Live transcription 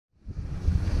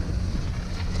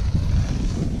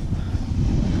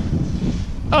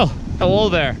Oh, hello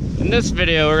there. In this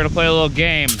video, we're gonna play a little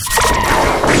game.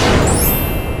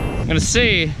 I'm gonna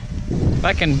see if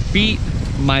I can beat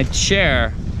my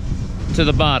chair to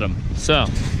the bottom. So,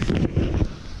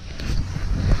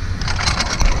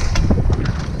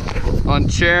 on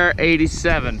chair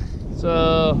 87.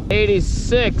 So,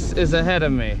 86 is ahead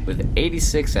of me. With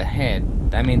 86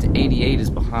 ahead, that means 88 is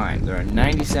behind. There are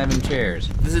 97 chairs.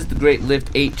 This is the Great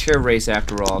Lift 8 chair race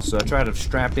after all, so I try to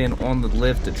strap in on the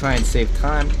lift to try and save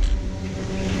time.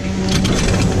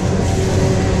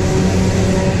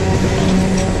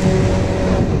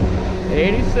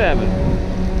 '87.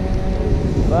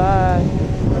 Bye.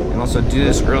 And also do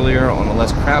this earlier on a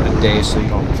less crowded day so you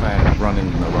don't try and run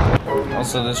into nobody.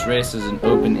 Also, this race is an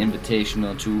open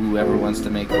invitational to whoever wants to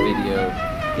make a video.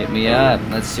 Hit me up.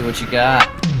 Let's see what you got.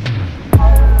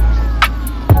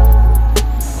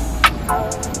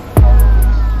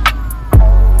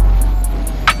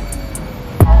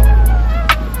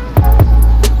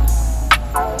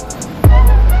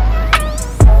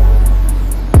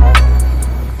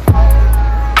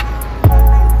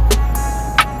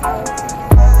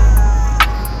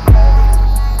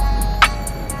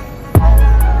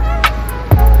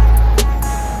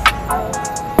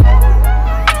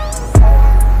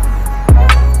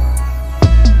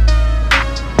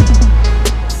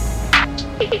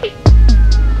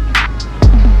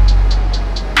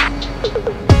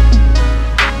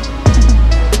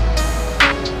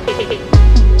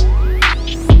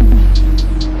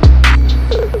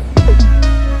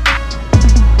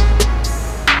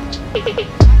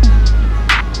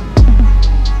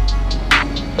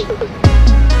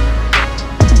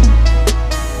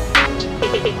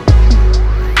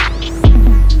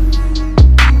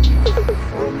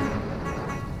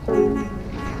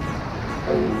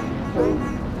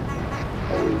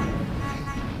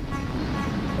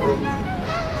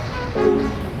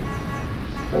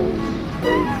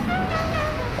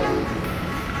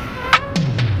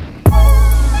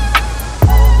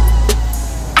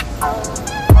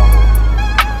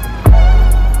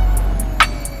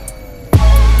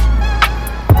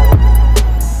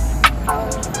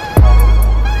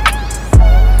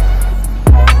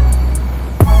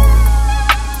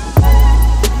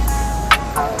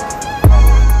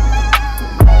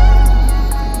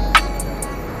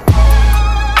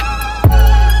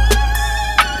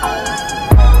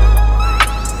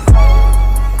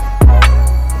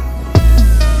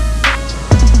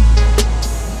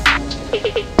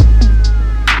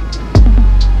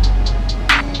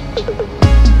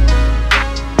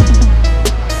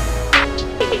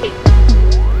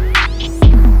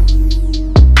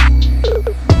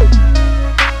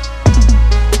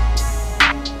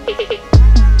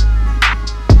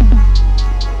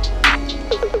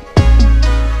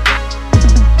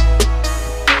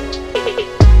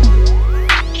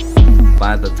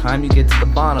 By the time you get to the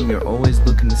bottom, you're always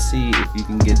looking to see if you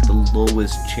can get the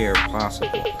lowest chair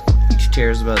possible. Each chair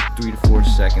is about 3 to 4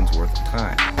 seconds worth of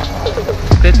time.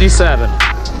 57.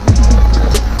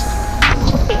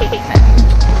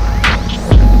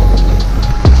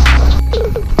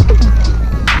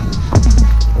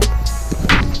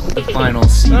 The final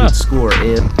seeded score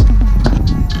is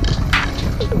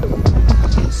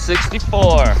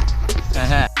 64.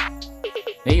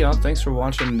 Hey y'all, thanks for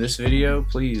watching this video.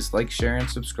 Please like, share, and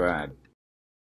subscribe.